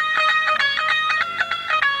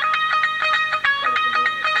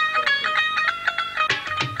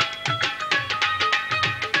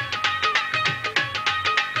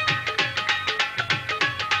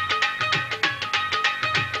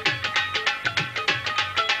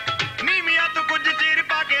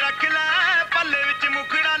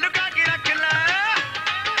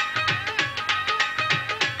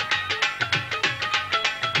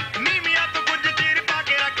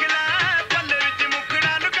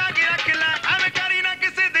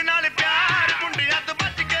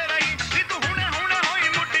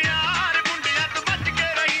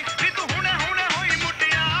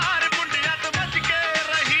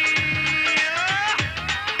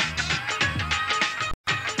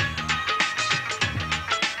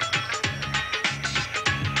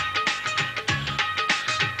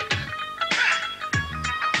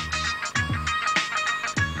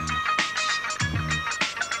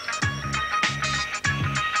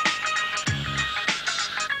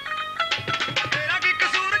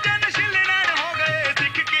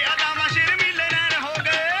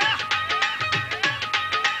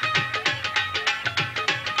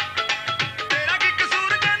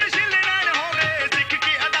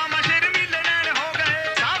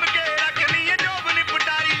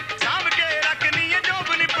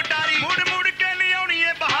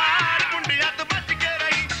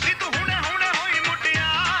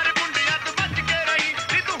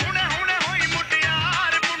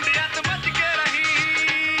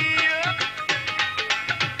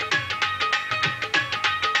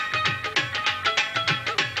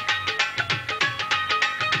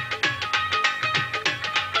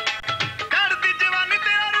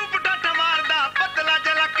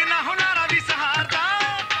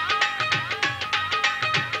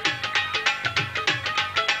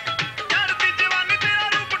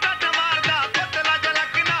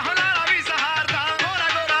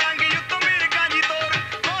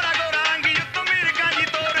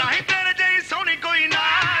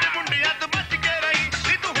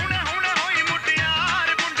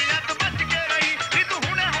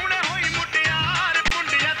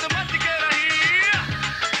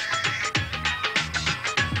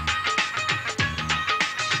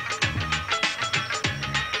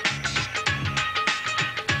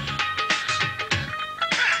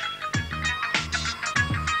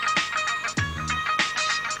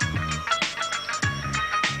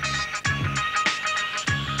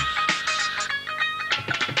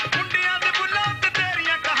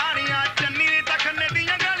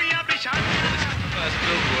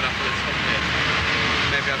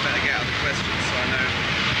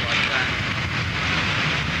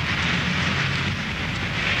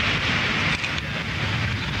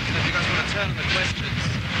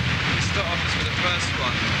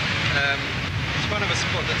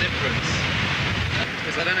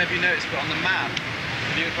 I don't know if you noticed, but on the map,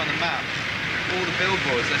 if you look on the map, all the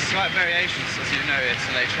billboards, there's slight variations, as you noticed,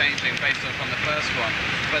 and they're changing based on the first one,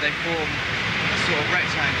 but they form a sort of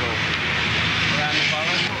rectangle around the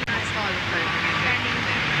borough.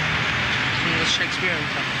 It's Shakespearean.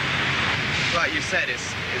 Like you said,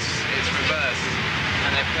 it's reversed,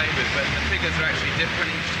 and they're played with, but the figures are actually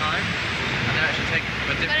different each time, and they're actually taken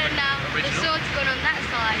from a different original. The sword's gone on that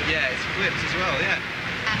side. Yeah, it's flipped as well, yeah.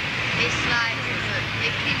 It's like,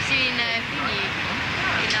 it keeps you in a thingy,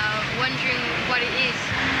 you know, wondering what it is.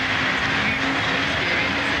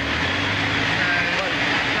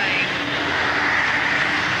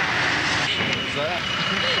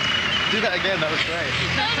 Do that again, that was great.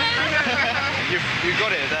 you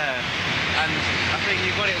got it there. And I think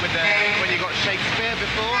you got it with when you got Shakespeare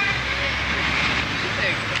before.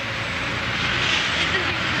 big.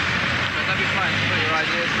 But that'd be fine to put your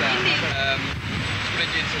ideas down. Just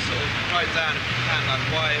wanted you to sort of write down, if you can, like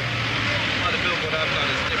why the billboard I've done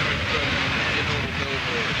is different from your normal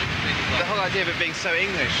billboard. The whole idea of it being so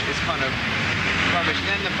English is kind of rubbish. And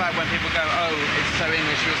then the fact when people go, oh, it's so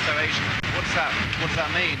English, you're so Asian. What does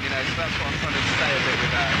that mean? You know, so that's what I'm trying to say a bit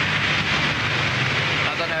with that.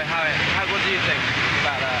 I don't know what do you think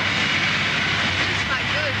about that? It's quite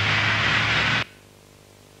good.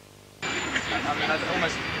 I mean, I've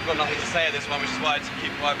almost got nothing to say at this one, which is why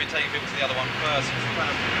I've been taking people to the other one first. It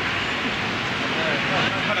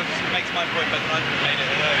kind of makes my point better than I made it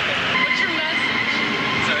alone. What's your message?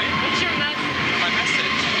 Sorry? What's your message? My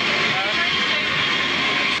message?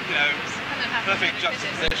 You know, perfect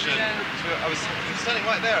juxtaposition. So I was standing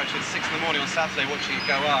right there actually at 6 in the morning on Saturday watching it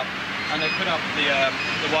go up, and they put up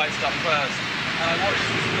the white stuff first. And I watched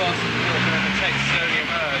this glass of milk and then the text slowly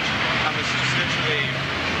emerge and was just literally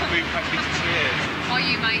moved practically to tears. Are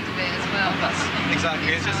you made of it as well? That's exactly.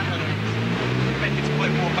 It's just kind of make it to put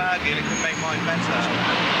it more badly and it could make mine better.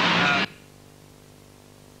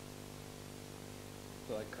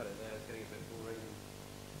 So I cut it there. It's getting a bit boring.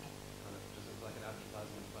 Kind of just looks like an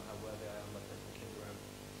advertisement about how worthy I am by taking a kid around.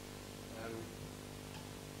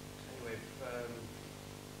 Anyway,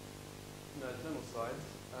 no, there's no more slides.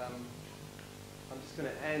 I'm just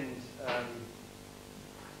going to end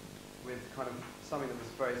with kind of something that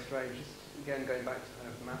was very strange. Just again going back to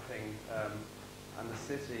kind of mapping and the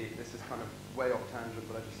city. This is kind of way off tangent,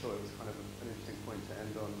 but I just thought it was kind of an interesting point to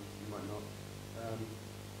end on. You might not.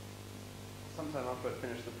 Sometime after I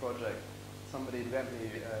finished the project, somebody lent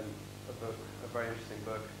me a book, a very interesting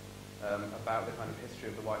book about the kind of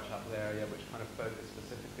history of the Whitechapel area, which kind of focused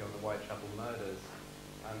specifically on the Whitechapel murders.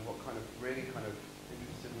 And what kind of really kind of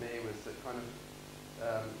interested me was that kind of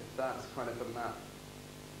if that's kind of a map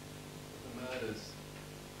of the murders,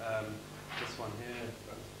 this one here,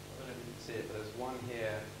 I don't know if you can see it, but there's one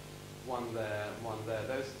here, one there, one there.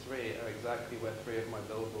 Those three are exactly where 3 of my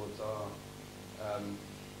billboards are.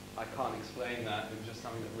 I can't explain that. It was just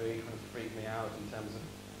something that really kind of freaked me out in terms of,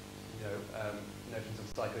 you know, notions of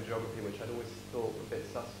psychogeography, which I'd always thought were a bit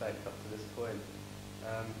suspect up to this point.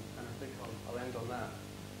 And I think I'll end on that.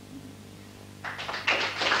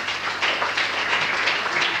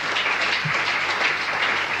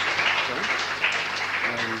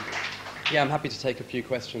 Yeah, I'm happy to take a few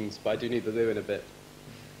questions, but I do need the loo in a bit.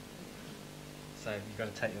 So you've got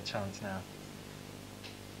to take your chance now.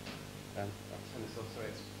 I'll turn this off, sorry,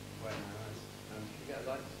 it's right in my eyes. Can you get a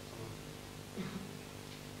light?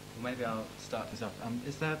 Maybe I'll start this off. Do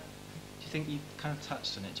you think you kind of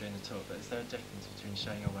touched on it during the talk, but is there a difference between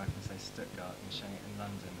showing your work in, say, Stuttgart and showing it in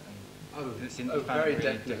London? And very really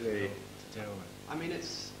definitely. difficult to deal with? I mean,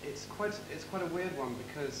 it's quite a weird one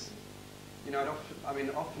because, you know,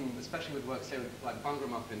 often, especially with work, say, with, like Bhangra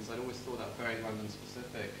muffins, I'd always thought that very London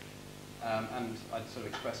specific. And I'd sort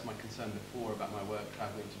of expressed my concern before about my work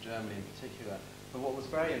travelling to Germany in particular. But what was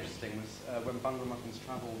very interesting was when Bhangra muffins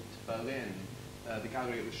travelled to Berlin, the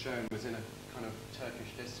gallery it was shown was in a kind of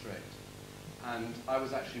Turkish district. And I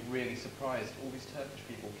was actually really surprised. All these Turkish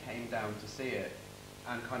people came down to see it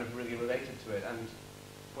and kind of really related to it. And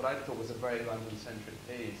what I thought was a very London-centric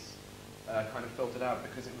piece kind of filtered out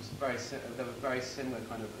because it was there was very similar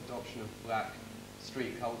kind of adoption of black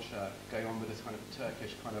street culture going on with this kind of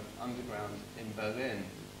Turkish kind of underground in Berlin.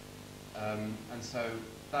 And so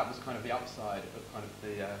that was kind of the upside of kind of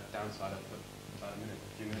the downside I put about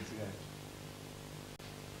a few minutes ago.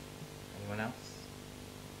 Anyone else?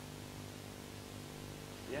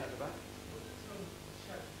 Yeah, at the back.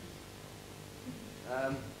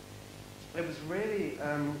 It was really,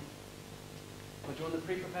 do you want the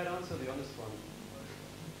pre-prepared answer or the honest one?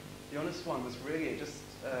 The honest one was really just,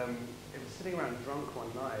 it was sitting around drunk one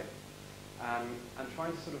night and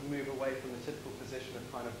trying to sort of move away from the typical position of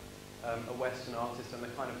kind of a Western artist and the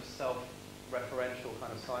kind of self-referential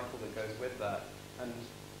kind of cycle that goes with that. And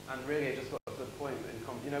really it just got to the point,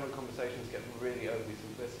 you know when conversations get really overly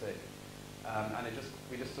simplistic, and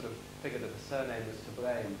we just sort of figured that the surname was to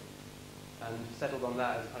blame and settled on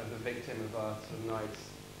that as kind of the victim of our sort of night's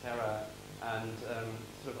terror. And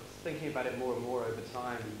sort of thinking about it more and more over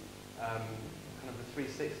time, kind of the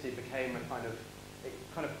 360 became a kind of, it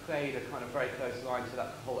kind of played a kind of very close line to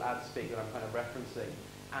that whole ad speak that I'm kind of referencing,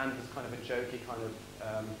 and was kind of a jokey kind of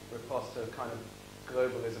riposte to kind of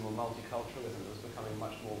globalism or multiculturalism that was becoming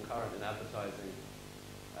much more current in advertising.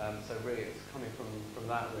 So really it's coming from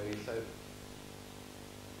that really. So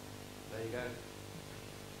there you go.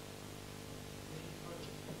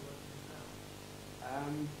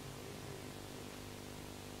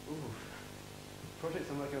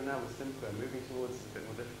 projects I'm working on now were simpler. Moving towards is a bit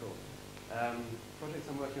more difficult. Projects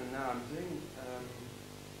I'm working on now, I'm doing,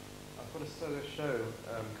 I've got a solo show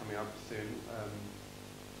coming up soon and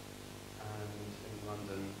in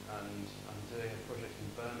London, and I'm doing a project in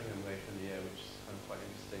Birmingham later in the year, which is kind of quite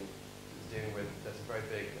interesting. It's dealing with, there's a very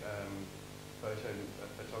big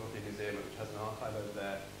photography museum which has an archive over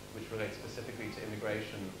there which relates specifically to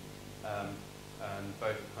immigration and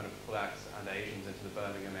both kind of blacks and Asians into the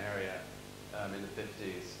Birmingham area in the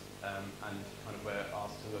 50s, and kind of we're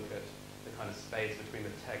asked to look at the kind of space between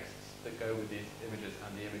the texts that go with these images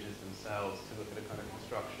and the images themselves to look at a kind of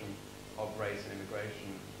construction of race and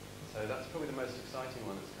immigration. So that's probably the most exciting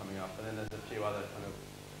one that's coming up, and then there's a few other kind of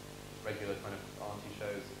regular kind of arty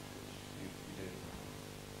shows which you do.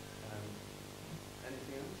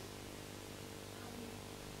 Anything else?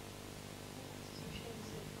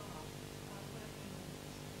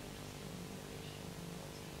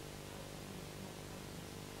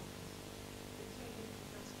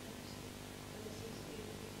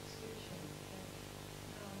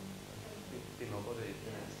 Female body,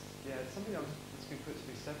 yes. Yeah, it's something that's been put to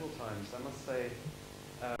me several times. I must say,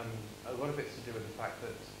 a lot of it's to do with the fact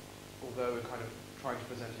that although we're kind of trying to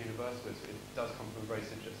present a universal, it does come from a very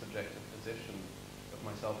subjective position of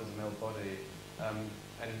myself as a male body.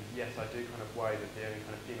 And yes, I do kind of worry that the only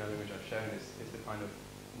kind of female image I've shown is the kind of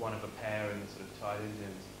one of a pair in the sort of Thai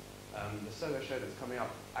Indians. The solo show that's coming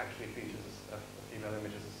up actually features a female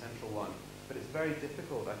image as a central one, but it's very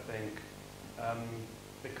difficult, I think,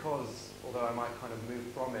 because although I might kind of move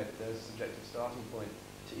from it, there's a subjective starting point,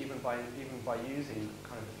 to even by using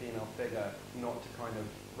kind of a female figure, not to kind of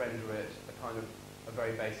render it a kind of a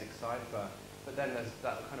very basic cipher. But then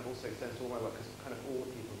that kind of also extends to all my work, because kind of all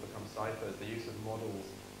people become ciphers. The use of models,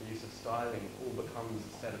 the use of styling, all becomes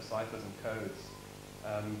a set of ciphers and codes.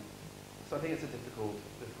 So I think it's a difficult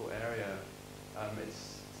area.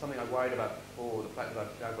 It's something I worried about before, the fact that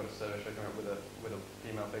I've now got a solo show going up with a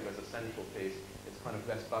female figure as a central piece. It's kind of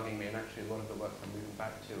less bugging me, and actually a lot of the works I'm moving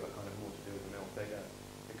back to are kind of more to do with the male figure,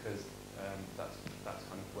 because that's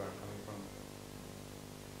kind of where I'm coming from.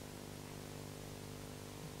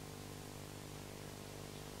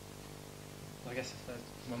 I guess if there's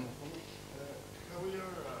one more. How would your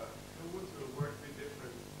work be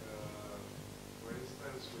different, for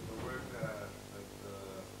instance, with the work that the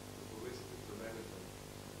police implemented?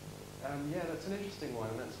 Yeah, that's an interesting one,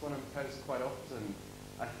 and that's one I'm posed quite often.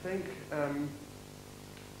 I think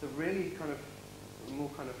the really kind of more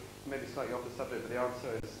kind of maybe slightly off the subject, but the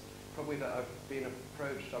answer is probably that I've been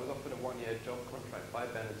approached. I was offered a one-year job contract by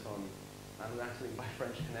Benetton and latterly by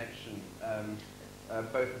French Connection,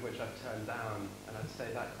 both of which I've turned down, and I'd say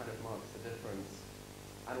that kind of marks the difference.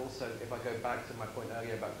 And also, if I go back to my point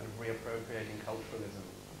earlier about kind of reappropriating culturalism,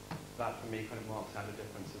 that for me kind of marks out a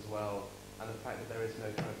difference as well. And the fact that there is no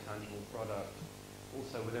kind of tangible product.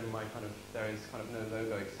 Also within my kind of, there is kind of no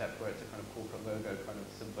logo except where it's a kind of corporate logo kind of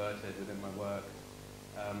subverted within my work.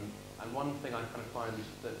 And one thing I kind of find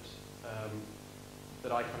that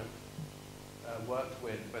that I kind of worked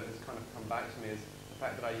with, but has kind of come back to me, is the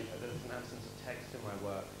fact that there's an absence of text in my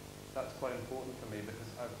work. That's quite important for me, because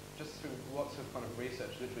I've just through lots of kind of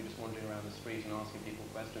research, literally just wandering around the street and asking people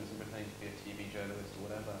questions and pretending to be a TV journalist or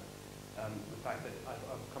whatever. The fact that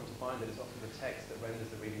I've come to find that it's often the text that renders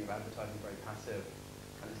the reading of advertising very passive,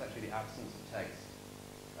 and it's actually the absence of text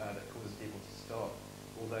that causes people to stop.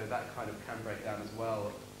 Although that kind of can break down as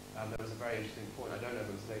well. There was a very interesting point, I don't know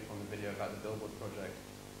if it was later on the video about the Billboard project,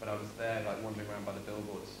 but I was there like wandering around by the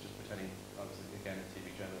Billboards just pretending I was again a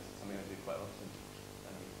TV journalist, something I do quite often.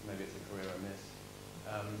 Maybe it's a career I miss.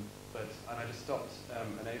 And I just stopped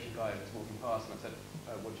an Asian guy who was walking past, and I said,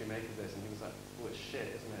 what do you make of this? And he was like, well, it's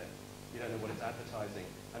shit, isn't it? You don't know what it's advertising.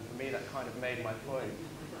 And for me, that kind of made my point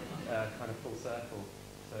kind of full circle.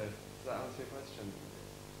 So does that answer your question?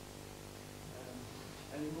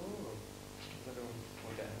 Any more? Does everyone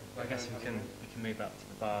want to get I guess we can move up to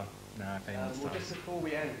the bar now if anyone's well, just before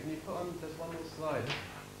we end, can you put on, there's one more slide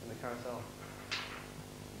in the carousel.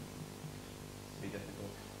 It's be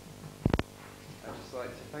difficult. I'd just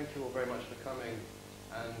like to thank you all very much for coming,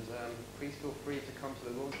 and please feel free to come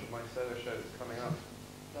to the launch of my solo show that's coming up.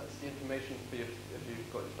 That's the information for you if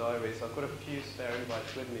you've got your diary. So I've got a few spare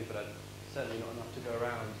invites with me, but certainly not enough to go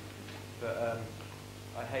around. But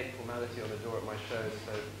I hate formality on the door at my shows,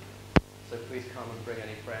 so please come and bring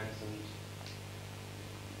any friends,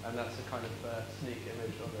 and that's a kind of sneak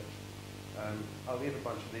image of it. I'll leave a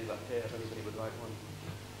bunch of these up here if anybody would like one.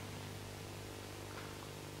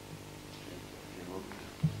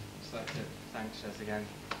 Just like to thank Shez again.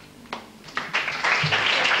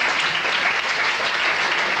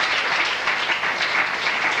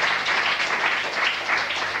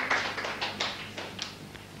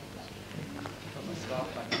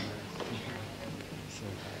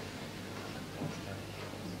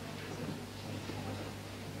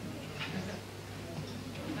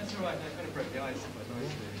 the eyes quite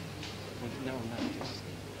nicely. Well, no one knows.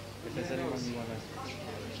 If there's anyone you want to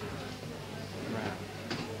grab.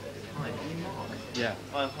 Hi, are you Mark? Yeah.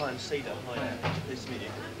 Hi, I'm Cedar. Hi, nice to meet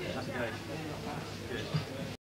you. How's it going? Good.